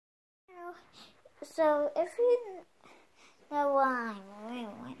So if you know what I'm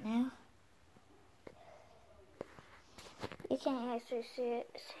wearing right now, you can actually see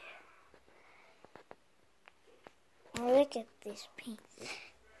it. Now look at these pants.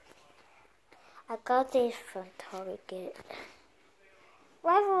 I got these from Target.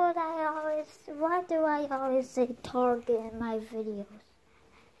 Why do I always say Target in my videos?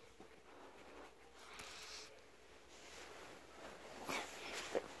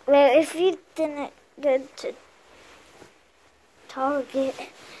 Well, if you didn't go to Target,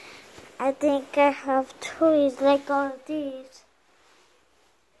 I think I have toys like all of these.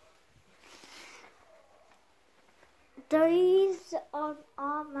 These are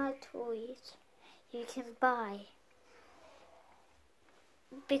all my toys you can buy.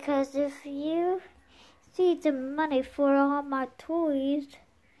 Because if you see the money for all my toys,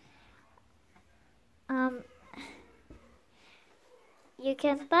 you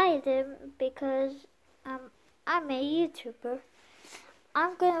can buy them because I'm a YouTuber.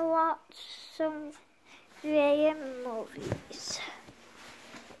 I'm gonna watch some 3 a.m. movies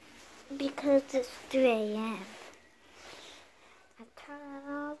because it's 3 a.m. I'm turning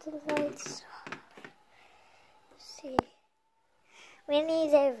all the lights off. See, we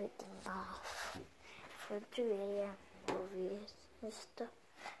need everything off for 3 a.m. movies and stuff.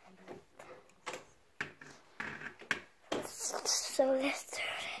 So let's do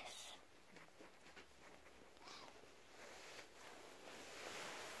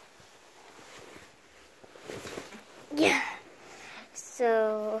this. Yeah.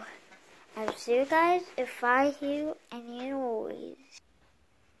 So I'll see you guys if I hear any noise.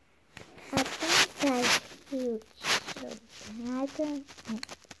 I think I heard something. I don't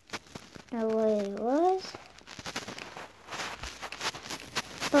know what it was.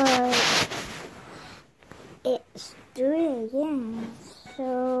 But it's 3 a.m. So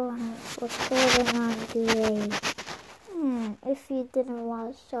I'm recording on 3 a.m. If you didn't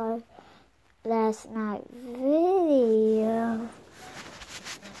watch our last night video,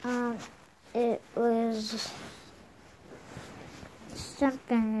 it was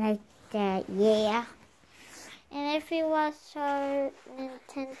something like that, yeah. And if you watch our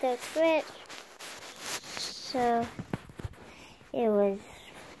Nintendo Switch, so it was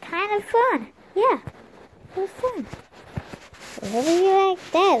kind of fun, yeah. It was fun. I hope you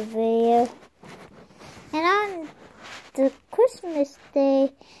like that video. And on the Christmas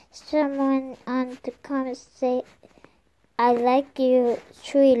day, someone on the comments say, I like your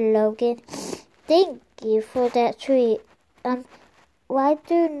tree, Logan. Thank you for that tree. Why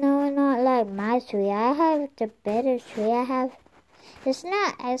do no one not like my tree? I have the better tree. It's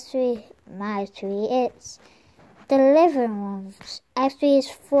not actually my tree. It's the living room's. Actually,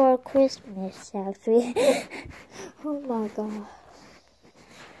 it's for Christmas, actually. Oh my God.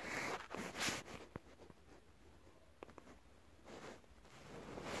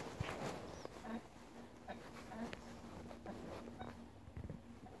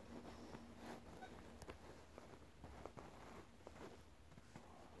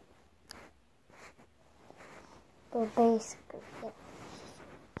 But basically, yeah.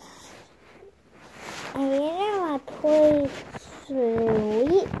 And you know I played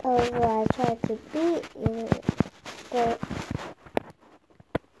sweet over I tried to beat you, but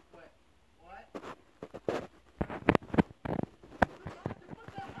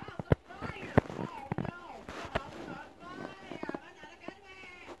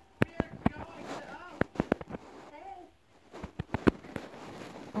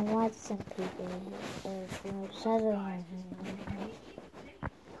I watched some people from Southern.